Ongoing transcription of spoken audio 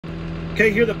Okay,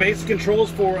 here are the basic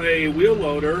controls for a wheel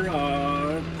loader.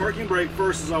 Parking brake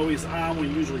first is always on when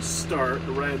you usually start.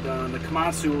 The red on the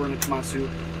Komatsu, we're in the Komatsu.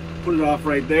 Put it off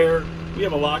right there. We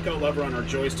have a lockout lever on our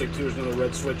joystick too. There's another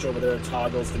red switch over there. It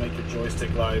toggles to make your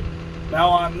joystick live. Now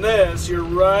on this, your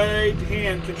right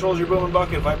hand controls your boom and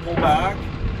bucket. If I pull back,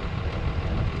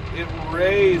 it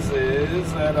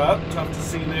raises that up. Tough to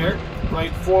see there.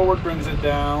 Right forward brings it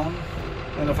down.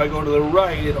 And if I go to the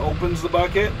right, it opens the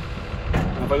bucket.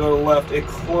 And if I go to the left, it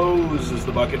closes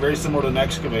the bucket. Very similar to an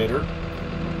excavator.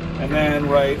 And then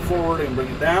right forward and bring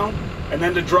it down. And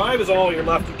then to drive is all your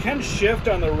left. You can shift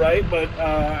on the right, but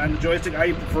on the joystick,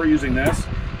 I prefer using this.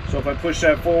 So if I push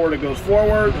that forward, it goes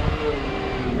forward.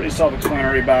 Pretty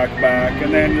self-explanatory, back.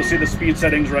 And then you'll see the speed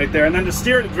settings right there. And then to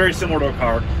steer it, it's very similar to a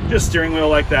car. Just steering wheel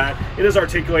like that. It is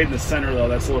articulated in the center, though.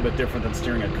 That's a little bit different than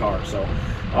steering a car. So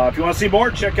if you want to see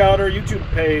more, check out our YouTube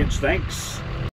page. Thanks.